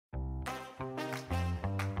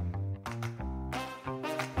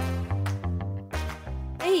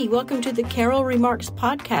Hey, welcome to the Carol Remarks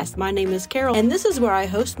podcast. My name is Carol, and this is where I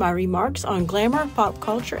host my remarks on glamour, pop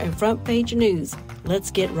culture, and front page news.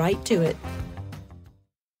 Let's get right to it.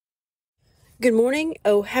 Good morning.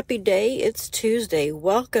 Oh, happy day. It's Tuesday.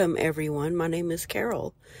 Welcome, everyone. My name is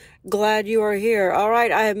Carol. Glad you are here. All right,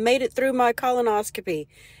 I have made it through my colonoscopy,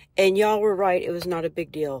 and y'all were right. It was not a big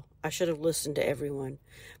deal. I should have listened to everyone.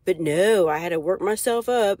 But no, I had to work myself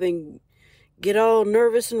up and get all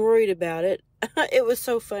nervous and worried about it. It was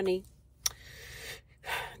so funny.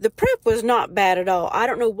 The prep was not bad at all. I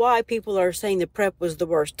don't know why people are saying the prep was the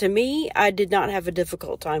worst. To me, I did not have a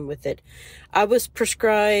difficult time with it. I was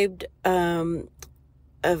prescribed a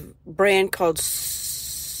brand called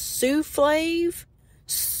Suflave,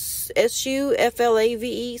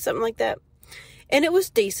 Suflave, something like that. And it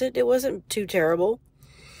was decent. It wasn't too terrible.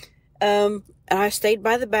 And I stayed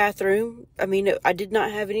by the bathroom. I mean, I did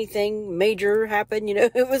not have anything major happen. You know,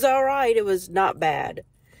 it was all right. It was not bad.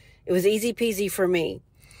 It was easy peasy for me.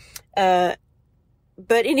 But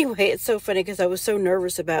anyway, it's so funny because I was so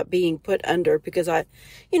nervous about being put under because I've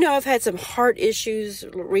had some heart issues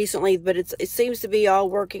recently, but it seems to be all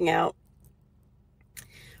working out.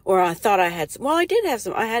 Or I thought I had some. Well, I did have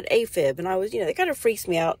some. I had AFib, and I was, it kind of freaks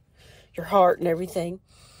me out, your heart and everything.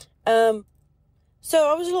 So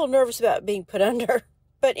I was a little nervous about being put under.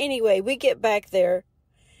 But anyway, we get back there,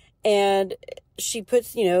 and she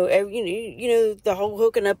puts, the whole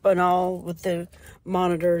hooking up and all with the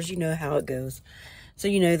monitors, you know how it goes. So,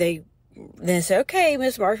 they say, okay,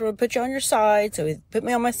 Miss Marsh, we'll put you on your side. So they put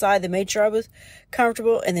me on my side. They made sure I was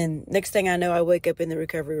comfortable. And then next thing I know, I wake up in the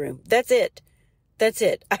recovery room. That's it.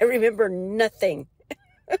 I remember nothing.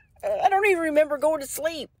 I don't even remember going to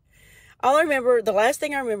sleep. The last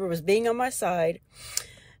thing I remember was being on my side.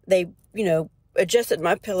 They, adjusted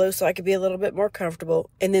my pillow so I could be a little bit more comfortable.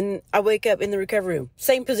 And then I wake up in the recovery room.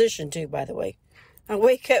 Same position too, by the way. I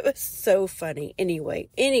wake up. It's so funny. Anyway.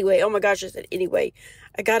 Oh my gosh, I said anyway.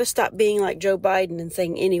 I got to stop being like Joe Biden and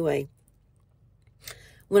saying anyway.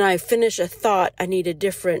 When I finish a thought, I need a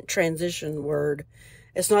different transition word.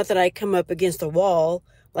 It's not that I come up against a wall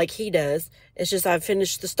like he does. It's just I've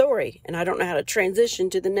finished the story and I don't know how to transition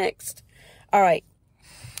to the next. All right.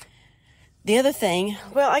 The other thing,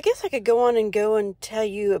 well, I guess I could go and tell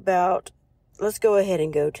you about, let's go ahead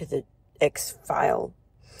and go to the X-File.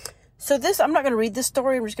 So I'm not going to read this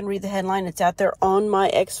story. I'm just going to read the headline. It's out there on my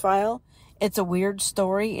X-File. It's a weird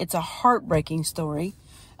story. It's a heartbreaking story.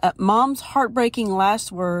 Mom's heartbreaking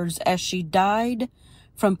last words as she died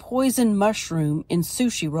from poison mushroom in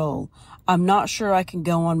sushi roll. I'm not sure I can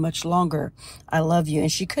go on much longer. I love you.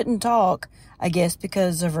 And she couldn't talk, I guess,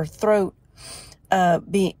 because of her throat.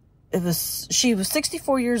 She was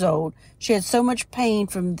 64 years old. She had so much pain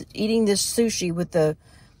from eating this sushi with the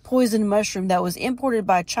poison mushroom that was imported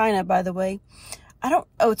by China, by the way.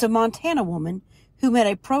 It's a Montana woman who met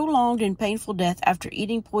a prolonged and painful death after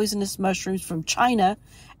eating poisonous mushrooms from China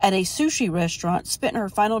at a sushi restaurant, spent her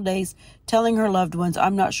final days telling her loved ones,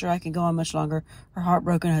 I'm not sure I can go on much longer. Her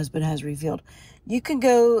heartbroken husband has revealed. You can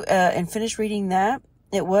go and finish reading that.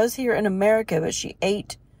 It was here in America, but she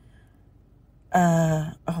ate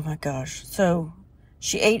oh my gosh. So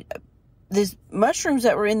she ate these mushrooms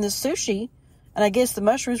that were in the sushi, and I guess the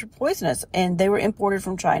mushrooms were poisonous, and they were imported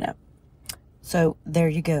from China. So there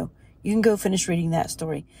you go. You can go finish reading that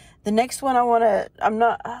story. The next one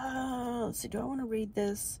let's see, do I want to read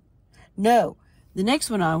this? No. The next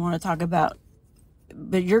one I want to talk about,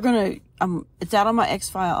 but it's out on my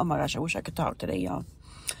X-File. Oh my gosh, I wish I could talk today, y'all.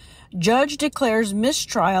 Judge declares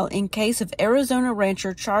mistrial in case of Arizona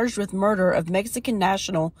rancher charged with murder of Mexican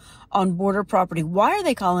national on border property. Why are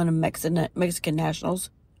they calling them Mexican nationals?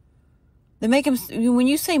 They make them, when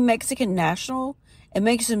you say Mexican national, it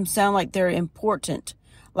makes them sound like they're important,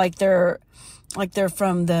 like they're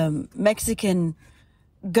from the Mexican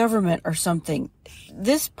government or something.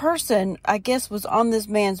 This person, I guess, was on this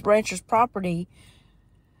man's rancher's property,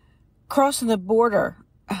 crossing the border.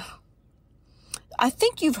 I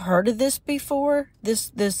think you've heard of this before.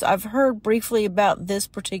 I've heard briefly about this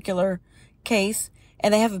particular case,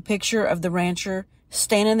 and they have a picture of the rancher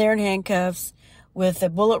standing there in handcuffs with a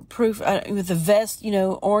bulletproof, with a vest,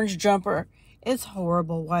 orange jumper. It's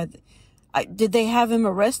horrible. Why? Did they have him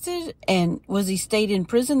arrested, and was he stayed in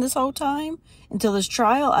prison this whole time until his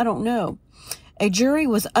trial? I don't know. A jury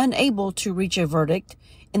was unable to reach a verdict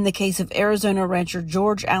in the case of Arizona rancher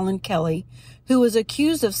George Allen Kelly, who was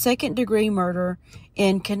accused of second-degree murder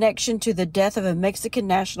in connection to the death of a Mexican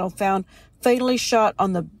national found fatally shot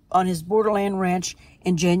on his borderland ranch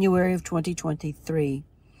in January of 2023.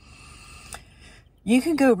 You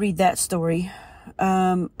can go read that story.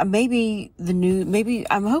 Maybe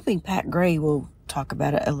I'm hoping Pat Gray will talk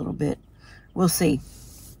about it a little bit. We'll see.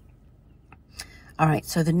 All right,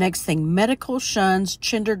 so the next thing, medical shuns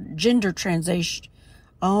gender transition.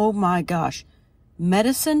 Oh my gosh.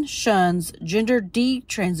 Medicine shuns gender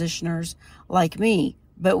detransitioners like me,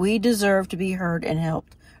 but we deserve to be heard and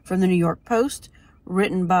helped. From the New York Post,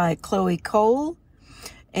 written by Chloe Cole.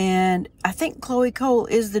 And I think Chloe Cole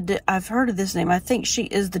is I've heard of this name. I think she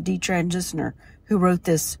is the detransitioner who wrote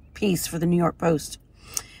this piece for the New York Post.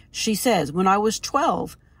 She says, when I was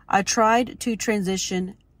 12, I tried to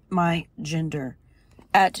transition my gender.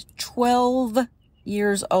 At 12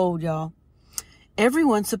 years old, y'all.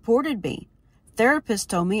 Everyone supported me. Therapists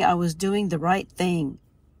told me I was doing the right thing.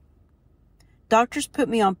 Doctors put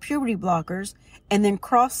me on puberty blockers and then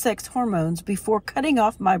cross-sex hormones before cutting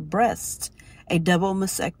off my breasts, a double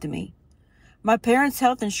mastectomy. My parents'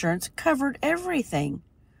 health insurance covered everything.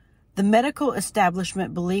 The medical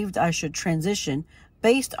establishment believed I should transition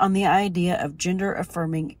based on the idea of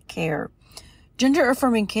gender-affirming care.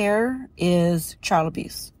 Gender-affirming care is child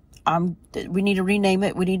abuse. We need to rename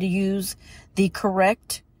it. We need to use the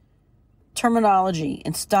correct terminology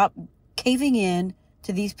and stop caving in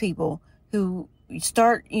to these people who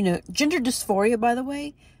start, gender dysphoria, by the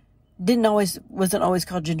way, wasn't always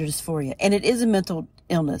called gender dysphoria. And it is a mental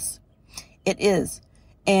illness. It is.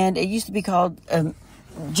 And it used to be called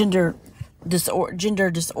gender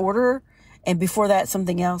disorder. And before that,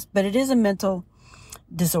 something else. But it is a mental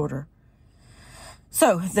disorder.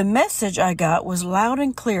 So the message I got was loud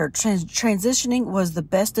and clear. Transitioning was the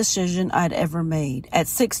best decision I'd ever made. At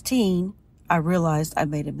 16, I realized I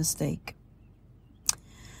made a mistake.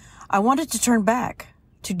 I wanted to turn back,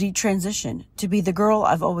 to detransition, to be the girl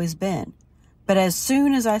I've always been. But as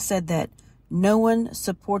soon as I said that, no one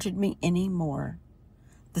supported me anymore.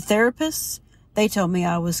 The therapists, they told me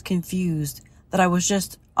I was confused, that I was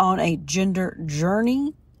just on a gender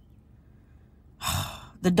journey.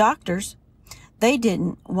 The doctors, they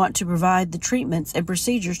didn't want to provide the treatments and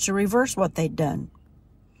procedures to reverse what they'd done.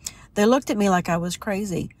 They looked at me like I was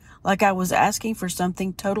crazy, like I was asking for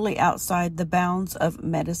something totally outside the bounds of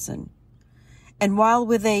medicine. And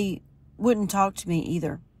they wouldn't talk to me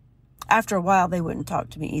either. After a while, they wouldn't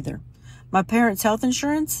talk to me either. My parents' health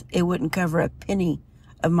insurance, it wouldn't cover a penny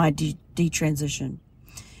of my detransition.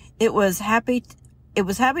 It was happy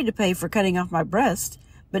to pay for cutting off my breast,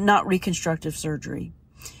 but not reconstructive surgery.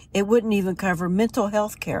 It wouldn't even cover mental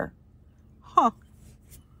health care.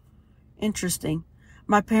 Interesting.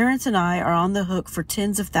 My parents and I are on the hook for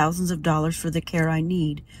tens of thousands of dollars for the care I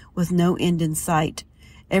need, with no end in sight.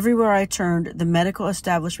 Everywhere I turned, the medical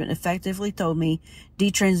establishment effectively told me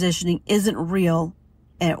detransitioning isn't real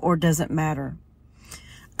or doesn't matter.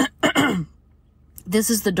 This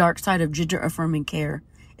is the dark side of gender-affirming care.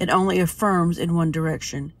 It only affirms in one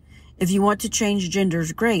direction. If you want to change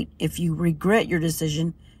genders, great. If you regret your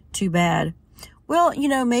decision, too bad. Well,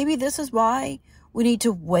 maybe this is why we need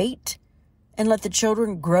to wait and let the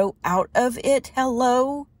children grow out of it.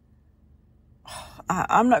 Hello?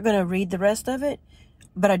 I'm not going to read the rest of it,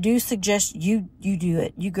 but I do suggest you do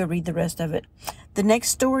it. You go read the rest of it. The next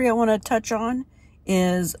story I want to touch on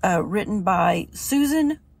is written by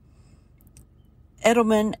Susan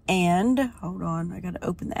Edelman and, hold on, I got to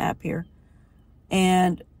open the app here.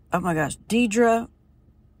 And, oh my gosh, Deidre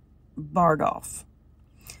Bardolph.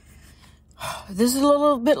 This is a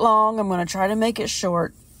little bit long. I'm going to try to make it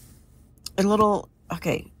short.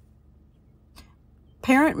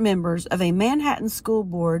 Parent members of a Manhattan school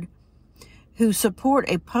board who support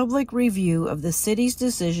a public review of the city's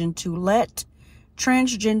decision to let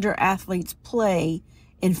transgender athletes play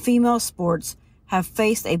in female sports have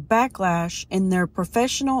faced a backlash in their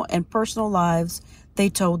professional and personal lives, they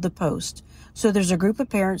told the Post. So there's a group of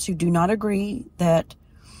parents who do not agree that,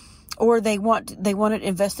 or they want it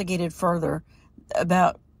investigated further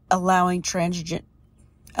about allowing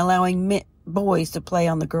boys to play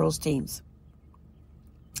on the girls' teams.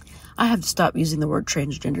 I have to stop using the word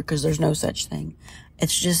transgender because there's no such thing.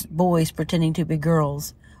 It's just boys pretending to be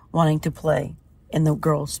girls wanting to play in the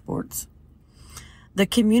girls' sports. The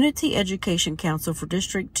Community Education Council for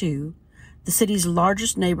District 2, the city's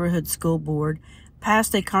largest neighborhood school board,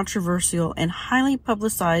 passed a controversial and highly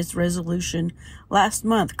publicized resolution last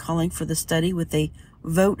month calling for the study with a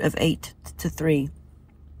vote of 8-3.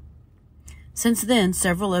 Since then,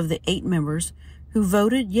 several of the 8 members who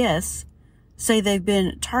voted yes say they've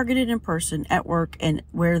been targeted in person, at work, and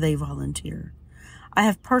where they volunteer. I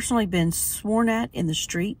have personally been sworn at in the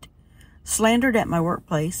street, slandered at my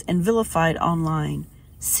workplace, and vilified online,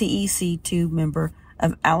 CEC2 member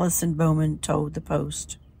of Allison Bowman told the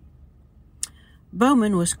Post.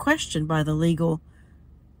 Bowman was questioned by the legal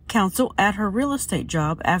counsel at her real estate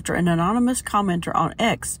job after an anonymous commenter on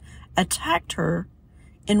X attacked her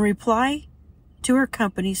in reply to her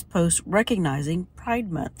company's post recognizing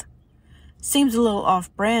Pride Month. Seems a little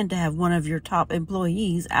off-brand to have one of your top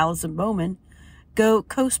employees, Allison Bowman, go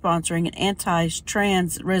co-sponsoring an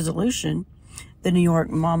anti-trans resolution, the New York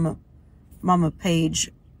Mama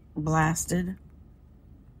page blasted.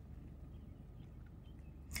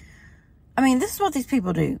 I mean, this is what these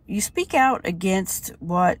people do. You speak out against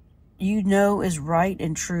what you know is right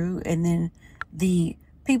and true, and then the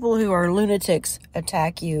people who are lunatics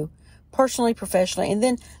attack you personally, professionally, and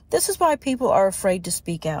then this is why people are afraid to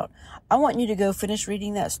speak out. I want you to go finish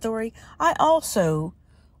reading that story. I also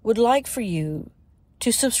would like for you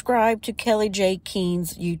to subscribe to Kelly J.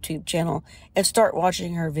 Keene's YouTube channel and start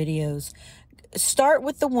watching her videos. Start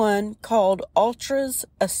with the one called Ultras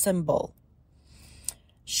Assemble.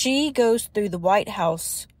 She goes through the White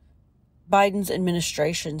House, Biden's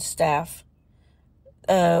administration staff,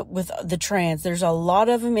 with the trans. There's a lot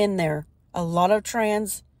of them in there. A lot of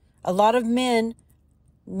trans, a lot of men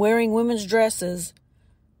wearing women's dresses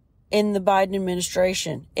in the Biden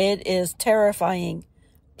administration. It is terrifying.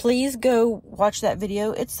 Please go watch that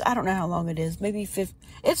video. I don't know how long it is. Maybe I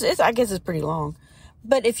guess it's pretty long.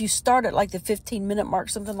 But if you start at like the 15-minute mark,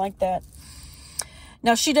 something like that.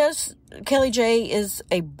 Now Kelly J is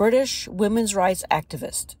a British women's rights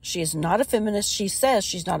activist. She is not a feminist. She says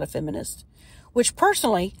she's not a feminist, which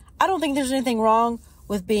personally, I don't think there's anything wrong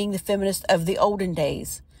with being the feminist of the olden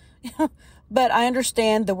days. But I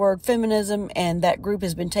understand the word feminism, and that group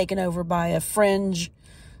has been taken over by a fringe,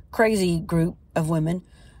 crazy group of women,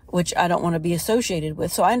 which I don't want to be associated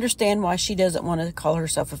with. So I understand why she doesn't want to call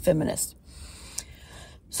herself a feminist.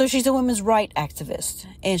 So she's a women's rights activist,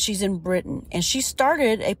 and she's in Britain, and she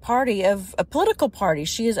started a political party.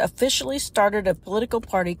 She has officially started a political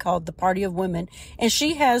party called the Party of Women, and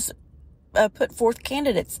she has put forth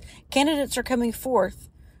candidates. Candidates are coming forth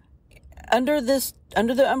under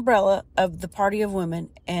the umbrella of the Party of Women,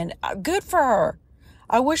 and good for her.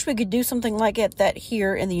 I wish we could do something like that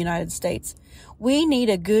here in the United States. We need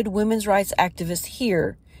a good women's rights activist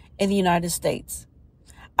here in the United States.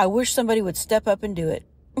 I wish somebody would step up and do it.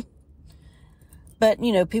 But,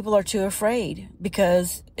 people are too afraid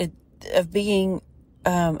because of being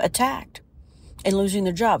attacked and losing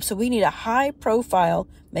their job. So we need a high-profile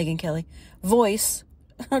Megyn Kelly voice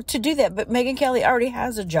to do that. But Megyn Kelly already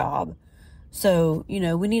has a job. So,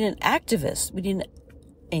 we need an activist.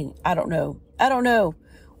 I don't know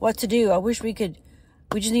what to do. I wish we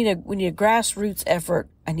need a grassroots effort.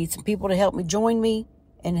 I need some people to join me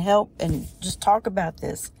and help and just talk about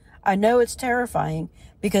this. I know it's terrifying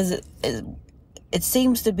because it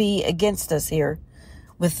seems to be against us here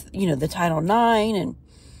with, the Title IX and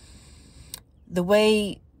the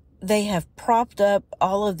way they have propped up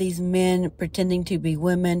all of these men pretending to be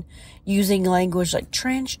women, using language like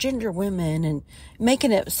transgender women and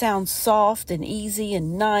making it sound soft and easy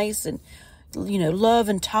and nice and, love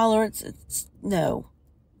and tolerance. No,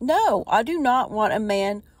 I do not want a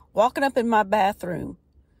man walking up in my bathroom.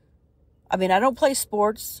 I mean, I don't play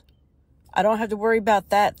sports. I don't have to worry about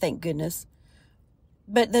that, thank goodness.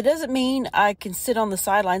 But that doesn't mean I can sit on the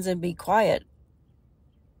sidelines and be quiet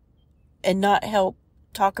and not help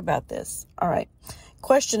talk about this. All right.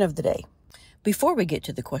 Question of the day. Before we get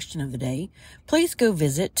to the question of the day, please go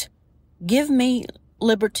visit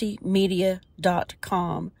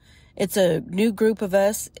givemelibertymedia.com. It's a new group of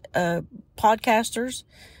us, podcasters,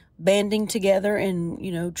 banding together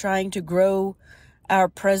and, trying to grow our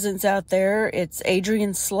presence out there. It's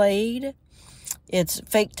Adrian Slade. It's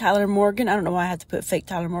Fake Tyler Morgan. I don't know why I have to put Fake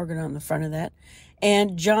Tyler Morgan on the front of that.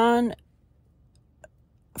 And John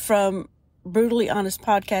from Brutally Honest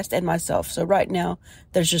Podcast and myself. So right now,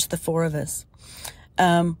 there's just the four of us.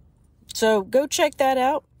 So go check that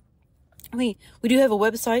out. We do have a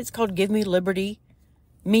website. It's called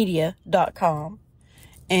givemelibertymedia.com.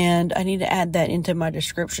 And I need to add that into my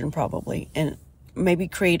description probably. And maybe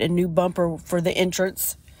create a new bumper for the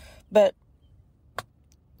entrance. But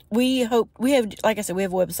we have a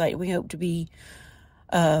website. We hope to be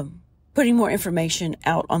putting more information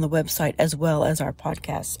out on the website as well as our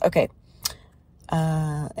podcasts. Okay.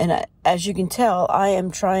 As you can tell, I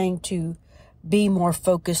am trying to be more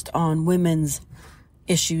focused on women's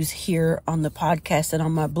issues here on the podcast and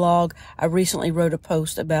on my blog. I recently wrote a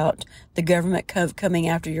post about the government coming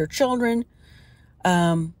after your children,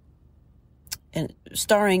 and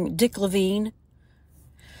starring Dick Levine.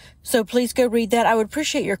 So please go read that. I would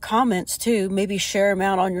appreciate your comments too. Maybe share them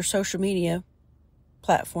out on your social media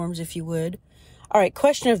platforms if you would. All right,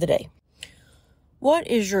 question of the day. What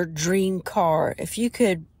is your dream car? If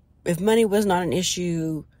money was not an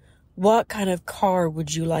issue, what kind of car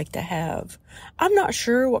would you like to have? I'm not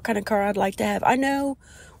sure what kind of car I'd like to have. I know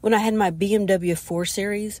when I had my BMW 4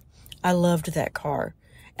 Series, I loved that car.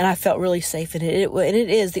 And I felt really safe in it. And it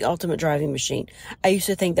is the ultimate driving machine. I used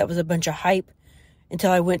to think that was a bunch of hype until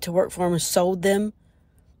I went to work for them and sold them.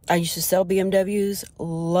 I used to sell BMWs.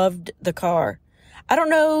 Loved the car. I don't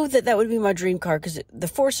know that would be my dream car because the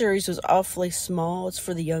 4 Series was awfully small. It's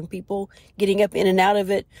for the young people getting up in and out of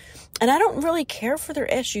it. And I don't really care for their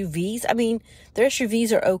SUVs. I mean, their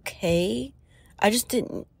SUVs are okay. I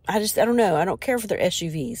don't know. I don't care for their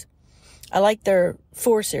SUVs. I like their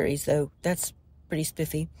 4 Series, though. That's pretty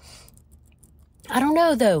spiffy. I don't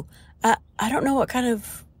know, though. I don't know what kind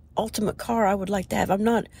of ultimate car I would like to have.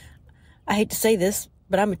 I hate to say this,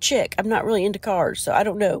 but I'm a chick. I'm not really into cars, so I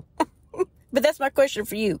don't know. But that's my question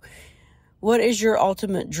for you. What is your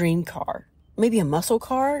ultimate dream car? Maybe a muscle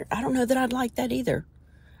car? I don't know that I'd like that either.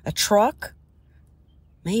 A truck?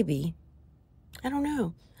 Maybe. I don't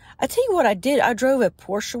know. I tell you what I did. I drove a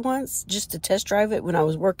Porsche once just to test drive it when I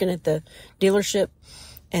was working at the dealership.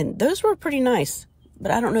 And those were pretty nice.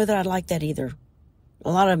 But I don't know that I'd like that either.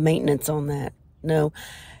 A lot of maintenance on that. No.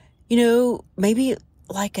 Maybe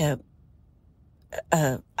like I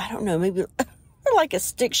don't know, maybe like a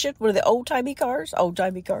stick shift, one of the old-timey cars.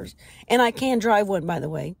 And I can drive one, by the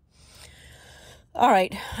way. All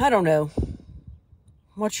right. I don't know.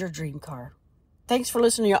 What's your dream car? Thanks for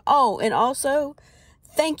listening. Oh, and also,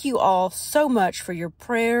 thank you all so much for your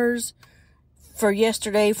prayers for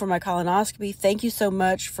yesterday for my colonoscopy. Thank you so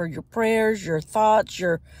much for your prayers, your thoughts,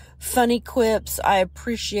 your funny quips. I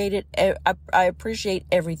appreciate it. I appreciate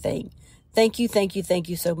everything. Thank you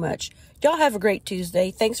so much. Y'all have a great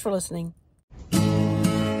Tuesday. Thanks for listening.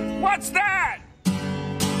 What's that?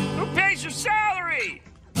 Who pays your salary?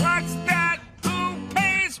 What's that? Who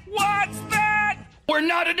pays? What's that? We're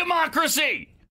not a democracy!